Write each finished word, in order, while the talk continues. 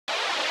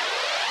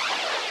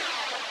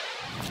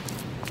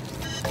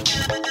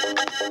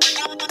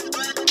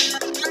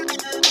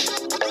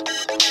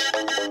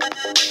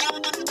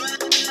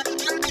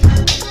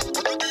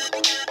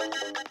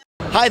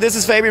Hi, this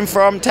is Fabian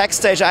from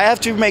TechStage. I have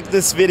to make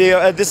this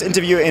video, this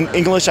interview in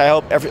English. I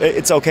hope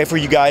it's okay for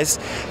you guys.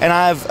 And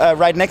I have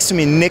right next to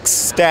me Nick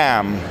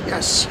Stam.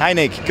 Yes. Hi,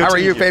 Nick. How are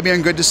you,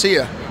 Fabian? Good to see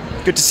you.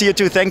 Good to see you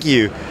too. Thank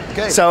you.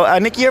 Okay. So,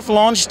 Nick, you have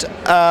launched 2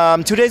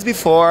 days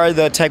before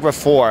the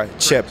Tegra-4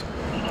 chip.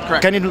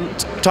 Correct. Can you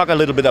talk a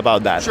little bit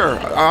about that? Sure.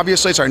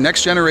 Obviously, it's our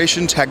next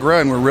generation Tegra,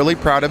 and we're really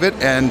proud of it.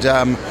 And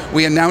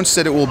we announced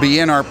that it will be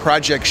in our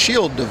Project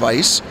Shield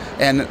device,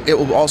 and it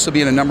will also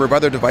be in a number of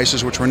other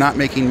devices, which we're not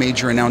making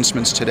major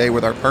announcements today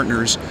with our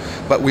partners.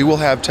 But we will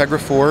have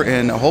Tegra-4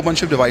 in a whole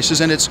bunch of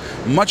devices, and it's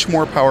much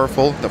more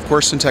powerful, of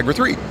course, than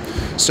Tegra-3.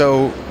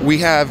 So we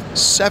have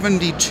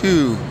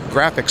 72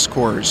 graphics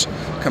cores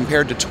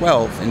compared to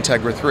 12 in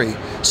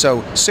Tegra-3.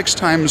 So 6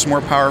 times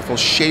more powerful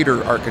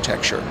shader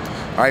architecture.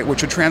 All right,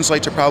 which would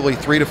translate to probably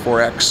 3 to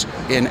 4x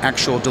in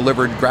actual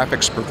delivered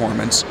graphics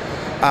performance.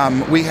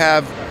 We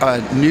have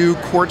new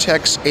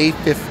Cortex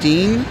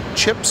A15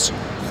 chips,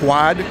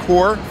 quad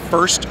core,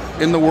 first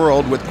in the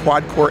world with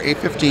quad core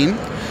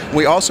A15.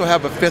 We also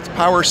have a 5th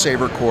power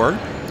saver core,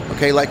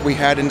 okay, like we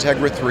had in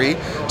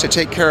Tegra-3, to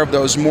take care of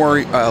those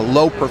more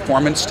low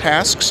performance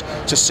tasks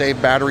to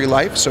save battery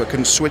life, so it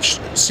can switch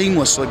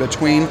seamlessly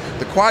between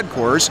the quad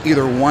cores,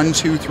 either 1,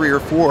 2, 3, or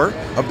 4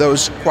 of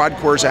those quad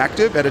cores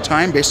active at a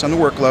time based on the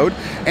workload,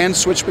 and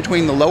switch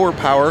between the lower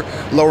power,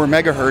 lower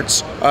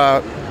megahertz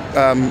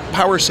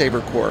power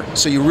saver core.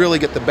 So you really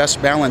get the best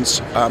balance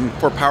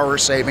for power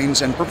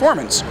savings and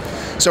performance.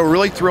 So we're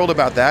really thrilled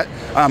about that.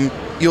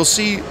 You'll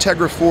see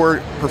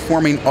Tegra-4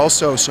 performing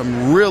also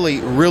some really,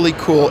 really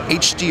cool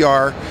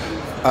HDR,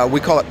 we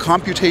call it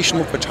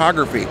computational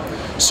photography.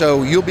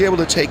 So you'll be able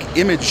to take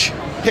image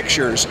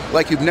pictures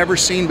like you've never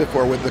seen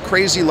before with the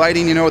crazy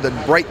lighting, you know, the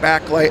bright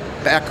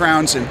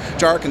backgrounds and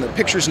dark, and the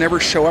pictures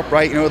never show up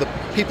right, you know, the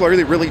people are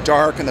really, really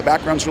dark and the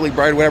background's really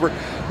bright, whatever.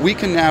 We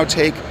can now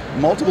take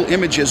multiple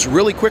images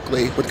really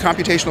quickly with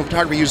computational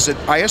photography. Uses an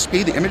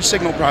ISP, the image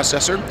signal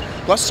processor,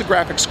 plus the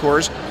graphics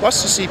cores,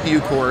 plus the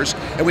CPU cores,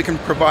 and we can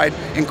provide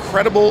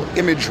incredible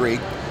imagery.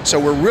 So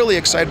we're really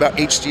excited about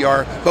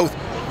HDR,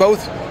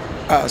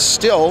 both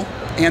still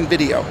and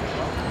video.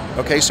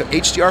 Okay, so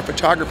HDR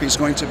photography is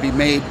going to be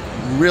made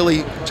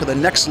really to the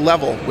next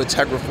level with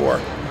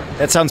Tegra-4.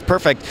 That sounds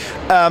perfect.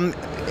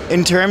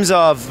 In terms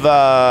of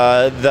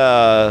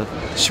the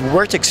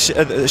vertex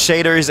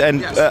shaders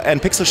and yes,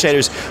 and pixel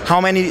shaders, how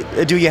many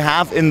do you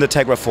have in the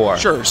Tegra-4?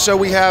 Sure. So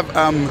we have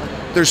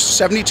there's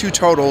 72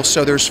 total.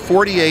 So there's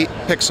 48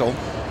 pixel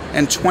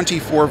and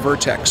 24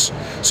 vertex.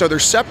 So they're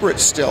separate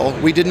still.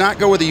 We did not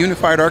go with a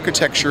unified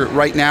architecture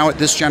right now at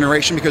this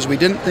generation because we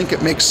didn't think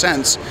it makes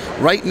sense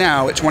right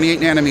now at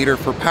 28 nanometer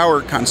for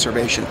power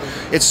conservation.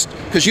 It's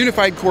because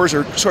unified cores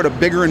are sort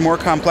of bigger and more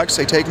complex,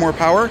 they take more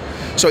power.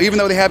 So even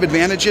though they have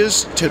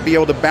advantages to be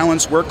able to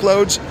balance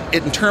workloads,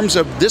 in terms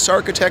of this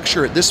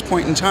architecture at this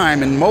point in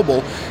time in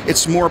mobile,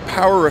 it's more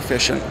power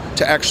efficient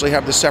to actually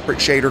have the separate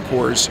shader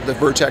cores, the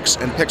vertex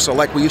and pixel,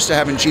 like we used to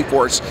have in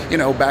GeForce, you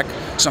know, back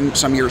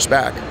some years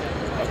back.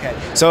 Okay.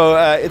 So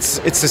it's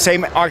the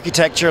same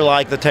architecture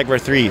like the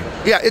Tegra-3?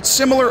 Yeah, it's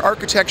similar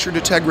architecture to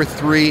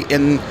Tegra-3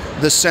 in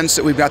the sense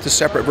that we've got the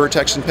separate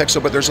vertex and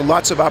pixel, but there's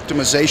lots of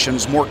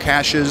optimizations, more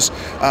caches,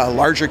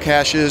 larger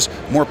caches,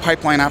 more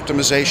pipeline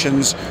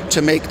optimizations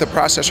to make the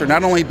processor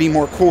not only be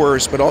more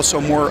cores, but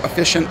also more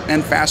efficient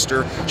and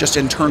faster, just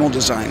internal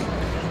design.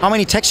 How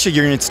many texture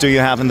units do you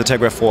have in the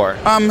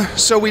Tegra-4?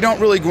 So we don't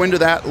really go into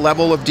that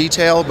level of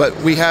detail, but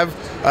we have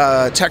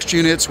text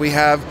units, we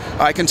have,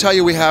 I can tell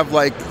you we have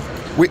like,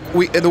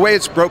 the way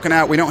it's broken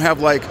out, we don't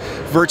have like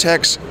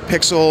vertex,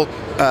 pixel,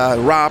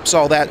 ROPs,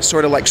 all that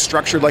sort of like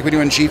structured like we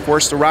do in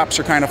GeForce. The ROPs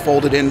are kind of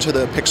folded into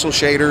the pixel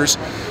shaders,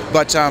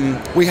 but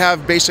we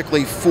have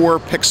basically 4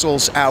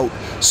 pixels out,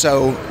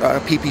 so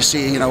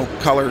PPC, you know,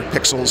 color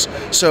pixels.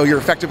 So you're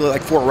effectively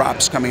like 4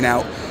 ROPs coming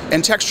out.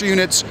 And texture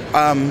units,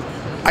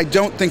 I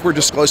don't think we're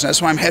disclosing.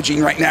 That's why I'm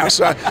hedging right now.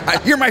 So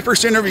you're my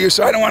first interview,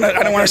 so I don't want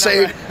to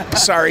say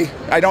sorry.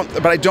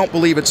 But I don't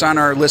believe it's on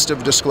our list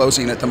of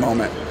disclosing at the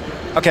moment.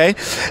 Okay.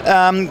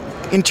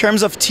 In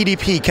terms of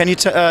TDP, can you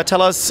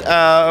tell us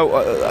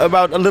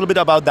a little bit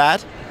about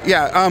that?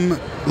 Yeah.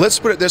 Let's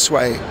put it this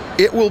way.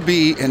 It will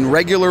be in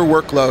regular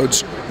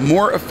workloads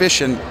more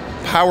efficient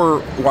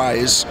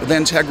power-wise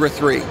than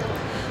Tegra-3.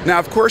 Now,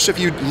 of course, if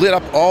you lit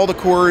up all the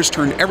cores,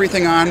 turned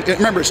everything on,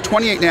 remember it's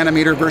 28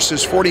 nanometer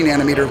versus 40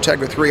 nanometer of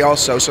Tegra-3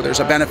 also, so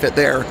there's a benefit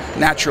there,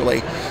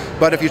 naturally.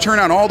 But if you turn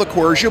on all the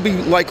cores, you'll be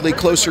likely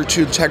closer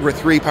to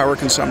Tegra-3 power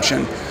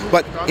consumption.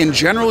 But in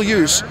general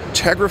use,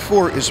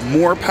 Tegra-4 is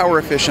more power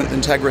efficient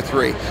than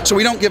Tegra-3. So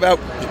we don't give out,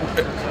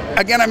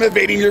 again, I'm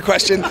evading your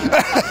question,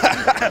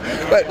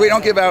 but we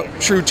don't give out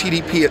true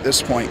TDP at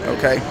this point,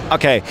 okay?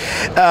 Okay.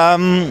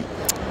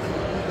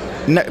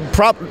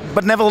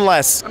 But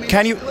nevertheless,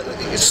 can you...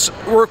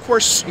 We're, of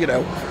course, you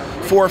know,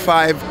 4,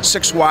 5,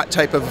 6 watt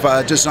type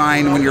of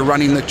design when you're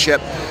running the chip,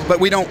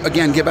 but we don't,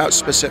 again, give out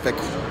specific.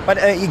 But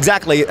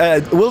exactly,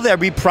 will there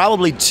be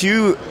probably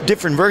 2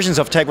 different versions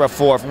of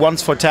Tegra-4? One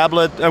for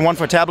tablets and one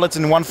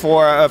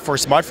for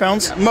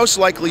smartphones? Most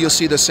likely you'll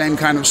see the same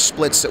kind of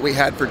splits that we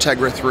had for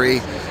Tegra-3,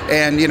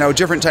 and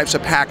different types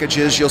of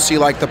packages. You'll see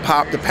like the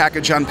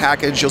package on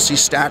package, you'll see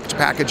stacked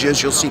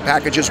packages, you'll see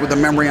packages with a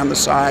memory on the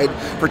side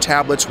for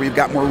tablets where you've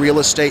got more real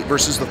estate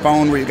versus the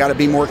phone where you've got to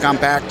be more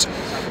compact.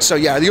 So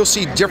yeah, you'll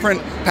see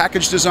different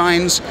package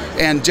designs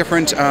and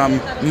different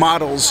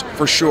models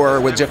for sure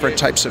with different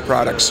types of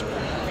products.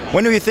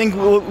 When do you think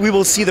we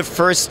will see the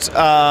first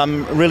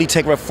really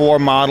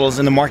Tegra-4 models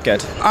in the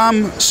market?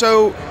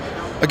 So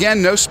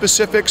again, no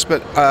specifics,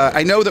 but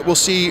I know that we'll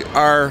see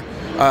our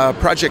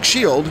Project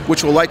Shield,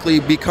 which will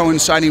likely be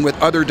coinciding with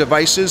other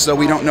devices, though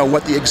we don't know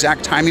what the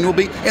exact timing will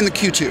be, in the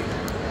Q2.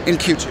 In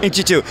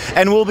Q2.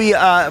 And will be,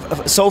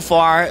 so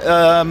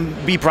far,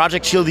 be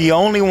Project Shield the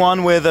only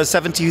one with a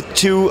 72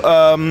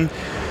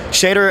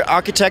 shader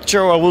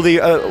architecture, or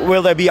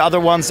will there be other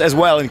ones as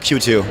well in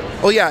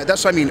Q2? Well, yeah,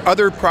 that's what I mean.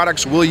 Other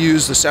products will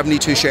use the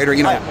 72 shader.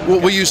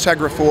 We'll use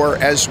Tegra-4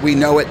 as we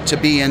know it to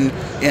be in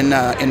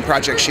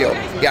Project Shield.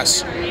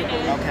 Yes.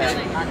 Okay.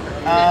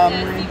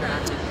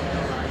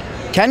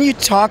 Can you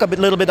talk a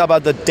little bit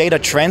about the data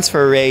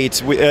transfer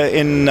rate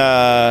in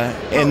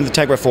the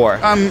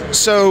Tegra-4?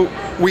 So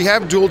we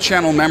have dual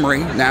channel memory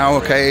now,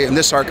 okay, in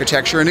this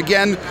architecture. And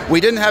again,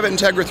 we didn't have it in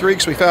Tegra-3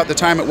 because we felt at the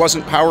time it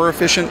wasn't power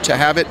efficient to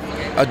have it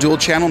a dual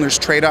channel. And there's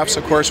trade-offs,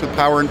 of course, with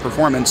power and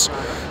performance.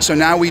 So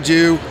now we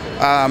do,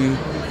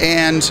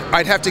 and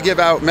I'd have to give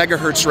out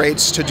megahertz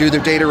rates to do the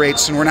data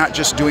rates, and we're not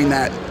just doing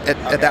that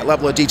at that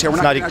level of detail.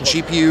 We're not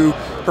GPU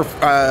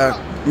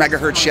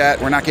megahertz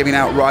yet. We're not giving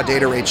out raw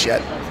data rates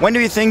yet. When do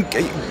you think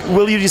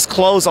will you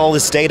disclose all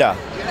this data?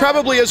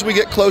 Probably as we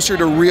get closer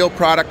to real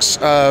products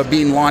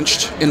being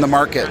launched in the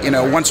market.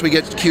 Once we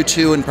get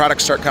Q2 and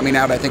products start coming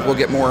out, I think we'll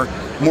get more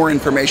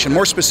information,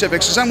 more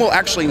specifics, because then we'll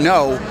actually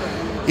know,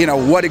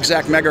 what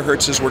exact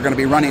megahertzes we're going to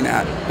be running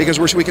at, because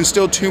we're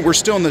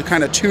still in the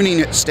kind of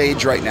tuning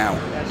stage right now.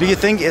 Do you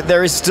think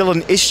there is still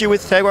an issue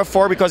with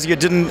Tegra-4 because you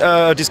didn't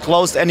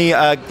disclose any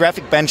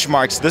graphic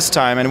benchmarks this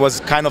time, and it was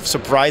kind of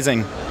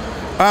surprising?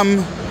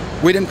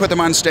 We didn't put them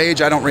on stage.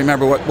 I don't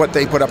remember what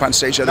they put up on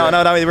stage.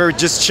 No. We were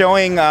just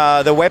showing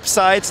the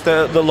websites,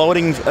 the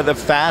loading,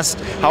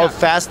 how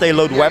fast they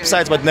load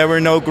websites, but there were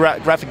no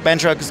graphic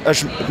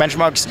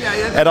benchmarks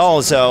at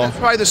all. So that's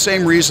probably the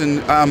same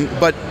reason.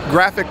 But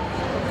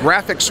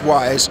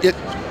graphics-wise, it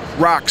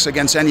rocks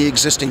against any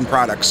existing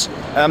products.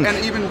 And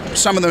even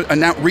some of the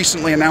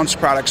recently announced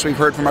products we've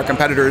heard from our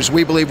competitors,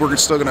 we believe we're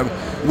still going to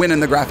win in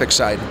the graphics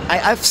side.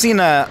 I've seen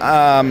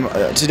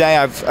today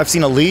I've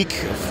seen a leak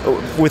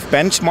with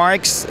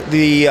benchmarks,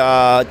 the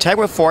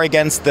Tegra-4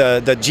 against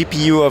the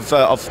GPU of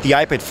the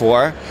iPad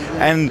 4,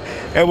 and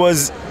it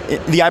was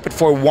the iPad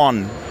 4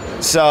 won.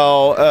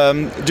 So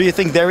do you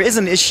think there is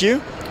an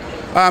issue?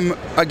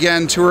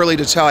 Again, too early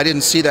to tell. I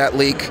didn't see that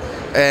leak.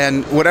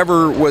 And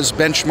whatever was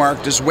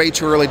benchmarked is way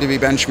too early to be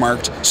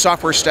benchmarked.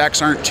 Software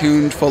stacks aren't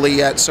tuned fully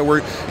yet, so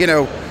we're,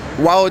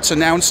 while it's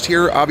announced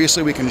here,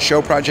 obviously we can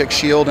show Project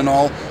Shield and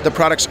all, the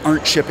products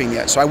aren't shipping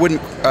yet, so I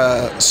wouldn't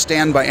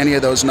stand by any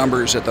of those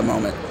numbers at the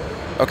moment.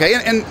 Okay,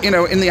 and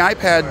in the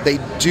iPad, they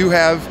do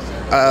have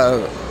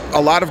a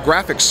lot of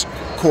graphics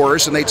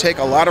cores, and they take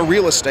a lot of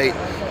real estate,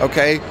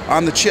 okay,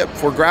 on the chip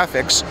for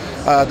graphics.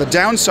 The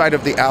downside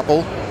of the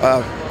Apple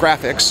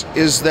graphics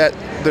is that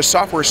the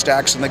software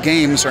stacks and the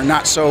games are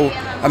not so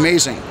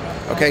amazing.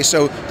 Okay,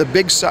 so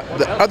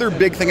the other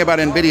big thing about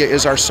Nvidia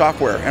is our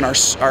software and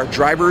our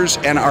drivers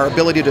and our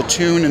ability to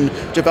tune and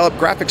develop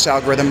graphics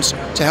algorithms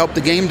to help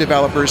the game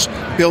developers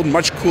build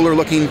much cooler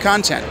looking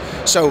content.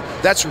 So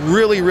that's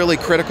really, really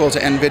critical to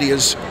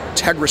Nvidia's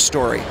Tegra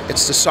story.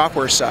 It's the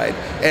software side,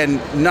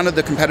 and none of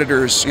the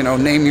competitors,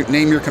 name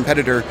your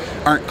competitor,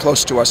 aren't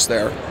close to us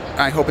there.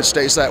 I hope it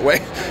stays that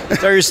way.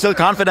 So you're still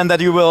confident that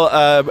you will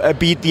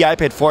beat the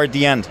iPad 4 at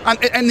the end?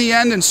 In the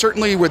end, and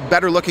certainly with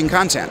better looking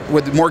content,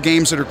 with more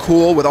games that are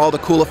cool, with all the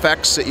cool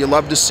effects that you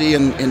love to see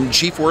in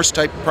GeForce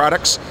type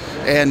products,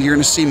 and you're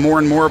going to see more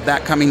and more of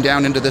that coming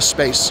down into this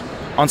space.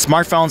 On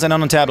smartphones and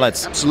on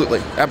tablets? Absolutely,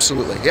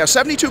 absolutely. Yeah,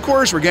 72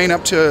 cores, we're getting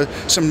up to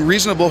some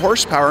reasonable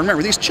horsepower.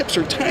 Remember, these chips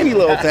are tiny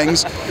little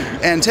things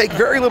and take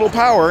very little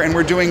power, and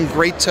we're doing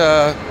great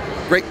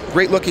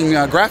looking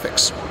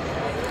graphics.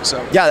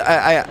 So.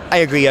 Yeah, I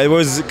agree. It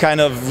was kind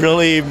of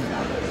really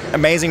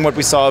amazing what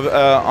we saw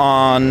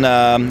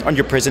on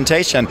your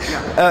presentation.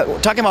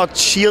 Talking about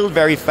Shield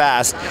very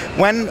fast,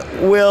 when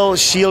will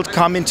Shield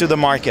come into the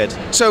market?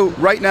 So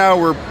right now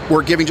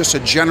we're giving just a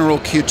general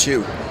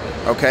Q2.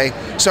 Okay,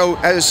 so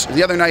as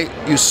the other night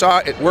you saw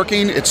it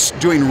working, it's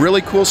doing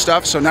really cool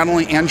stuff. So not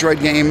only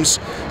Android games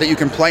that you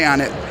can play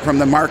on it from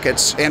the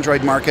markets,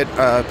 Android Market,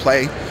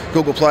 Play,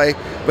 Google Play,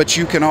 but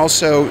you can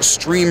also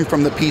stream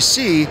from the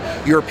PC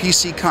your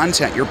PC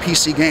content, your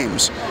PC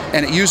games.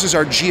 And it uses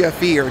our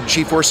GFE, or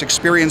GeForce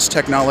Experience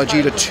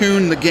technology, to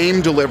tune the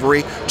game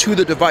delivery to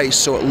the device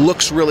so it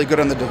looks really good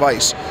on the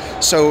device.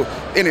 So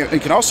you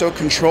can also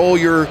control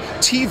your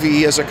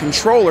TV as a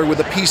controller with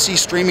the PC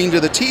streaming to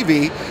the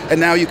TV, and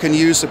now you can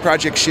use the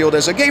Project Shield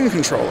as a game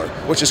controller,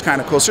 which is kind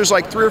of cool. So there's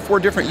like 3 or 4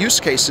 different use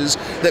cases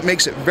that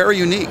makes it very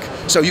unique.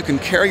 So you can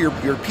carry your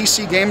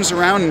PC games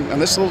around on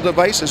this little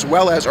device, as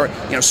well as, or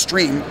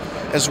stream,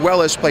 as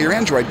well as play your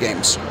Android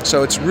games.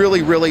 So it's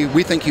really, really,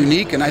 we think,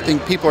 unique, and I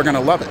think people are going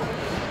to love it.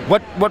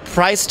 What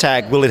price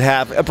tag will it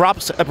have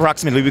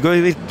approximately?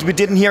 Because we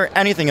didn't hear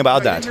anything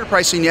about that. I didn't hear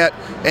pricing yet,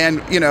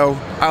 and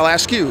I'll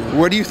ask you,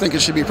 where do you think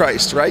it should be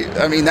priced, right?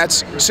 I mean,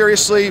 that's,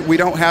 seriously, we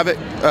don't have it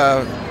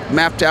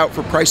mapped out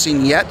for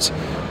pricing yet.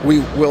 We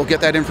will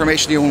get that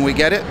information to you when we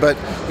get it, but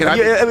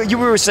you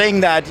were saying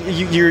that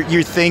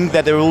you think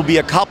that there will be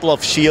a couple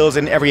of shields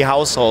in every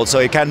household, so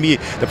it can be,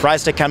 the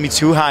price tag can be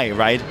too high,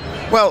 right?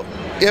 Well,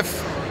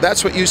 if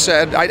that's what you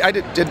said,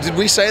 did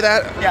we say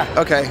that? Yeah.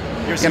 Okay.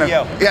 Your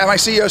CEO. Yeah, my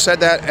CEO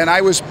said that, and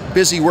I was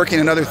busy working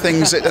on other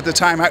things at the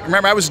time.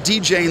 Remember, I was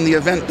DJing the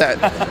event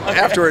that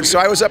afterwards, so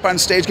I was up on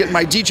stage getting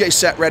my DJ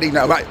set ready.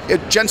 Now,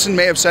 Jensen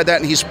may have said that,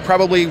 and he's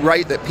probably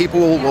right that people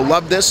will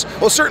love this.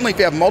 Well, certainly if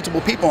you have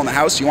multiple people in the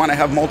house, you want to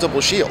have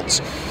multiple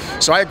shields.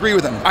 So I agree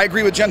with him. I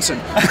agree with Jensen.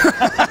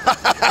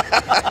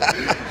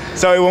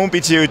 So it won't be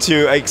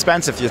too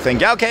expensive, you think?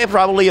 Yeah, okay,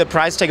 probably a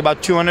price tag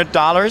about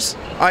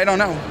 $200. I don't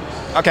know.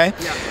 Okay.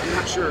 Yeah, I'm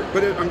not sure,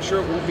 but I'm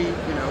sure it won't be,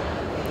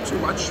 too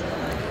much.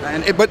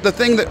 But the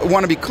thing that I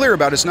want to be clear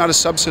about, it's not a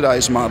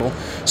subsidized model.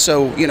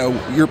 So,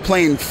 you're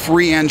playing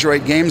free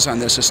Android games on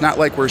this. It's not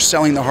like we're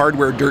selling the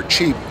hardware dirt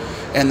cheap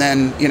and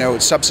then,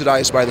 it's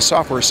subsidized by the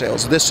software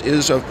sales. This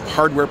is a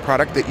hardware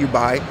product that you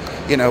buy,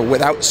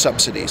 without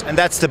subsidies. And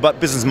that's the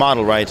business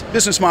model, right?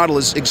 Business model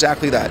is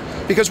exactly that.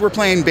 Because we're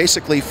playing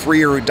basically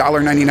free or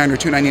 $1.99 or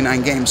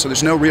 $2.99 games, so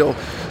there's no real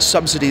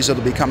subsidies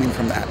that'll be coming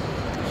from that.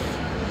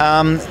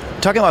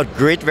 Talking about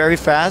grid very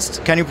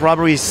fast, can you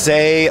probably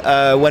say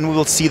when we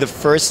will see the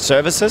first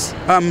services?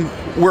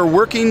 We're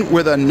working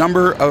with a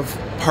number of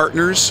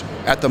partners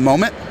at the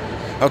moment,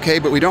 okay,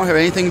 but we don't have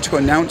anything to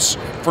announce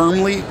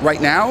firmly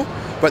right now.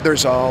 But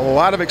there's a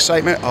lot of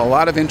excitement, a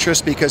lot of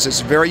interest, because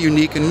it's very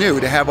unique and new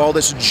to have all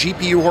this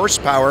GPU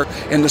horsepower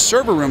in the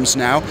server rooms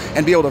now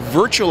and be able to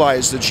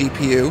virtualize the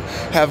GPU,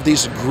 have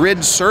these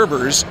grid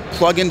servers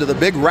plug into the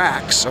big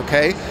racks,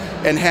 okay,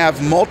 and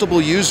have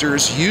multiple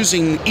users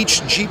using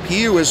each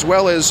GPU, as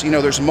well as,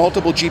 there's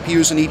multiple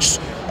GPUs in each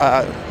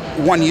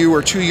 1U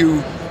or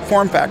 2U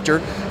form factor.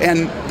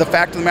 And the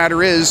fact of the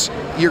matter is,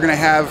 you're going to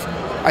have,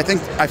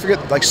 I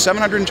forget, like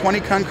 720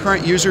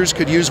 concurrent users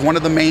could use one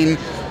of the main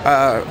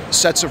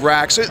sets of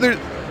racks.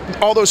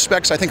 All those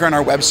specs, I think, are on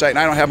our website, and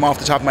I don't have them off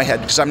the top of my head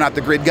because I'm not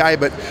the grid guy,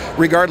 but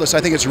regardless, I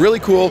think it's really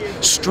cool.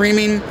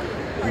 Streaming,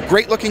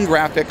 great-looking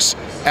graphics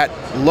at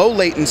low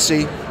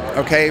latency,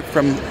 okay,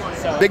 from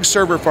big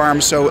server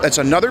farms. So that's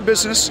another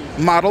business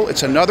model.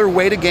 It's another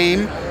way to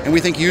game, and we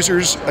think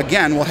users,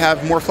 again, will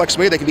have more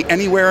flexibility. They can be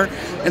anywhere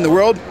in the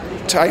world,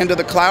 tie into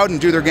the cloud,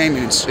 and do their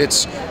gaming.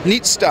 It's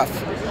neat stuff.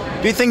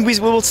 Do you think we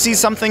will see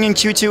something in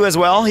Q2 as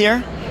well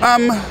here?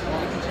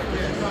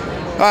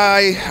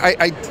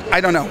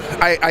 I don't know.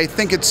 I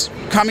think it's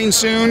coming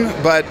soon,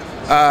 but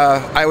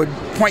I would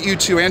point you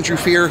to Andrew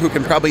Fear, who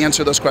can probably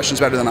answer those questions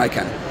better than I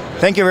can.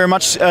 Thank you very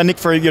much, Nick,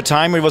 for your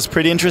time. It was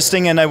pretty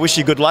interesting, and I wish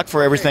you good luck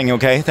for everything,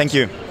 okay? Thank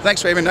you.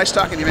 Thanks, Fabian. Nice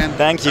talking to you, man.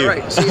 Thank you. All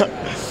right, see you.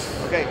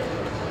 Okay.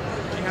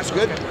 That's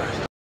good.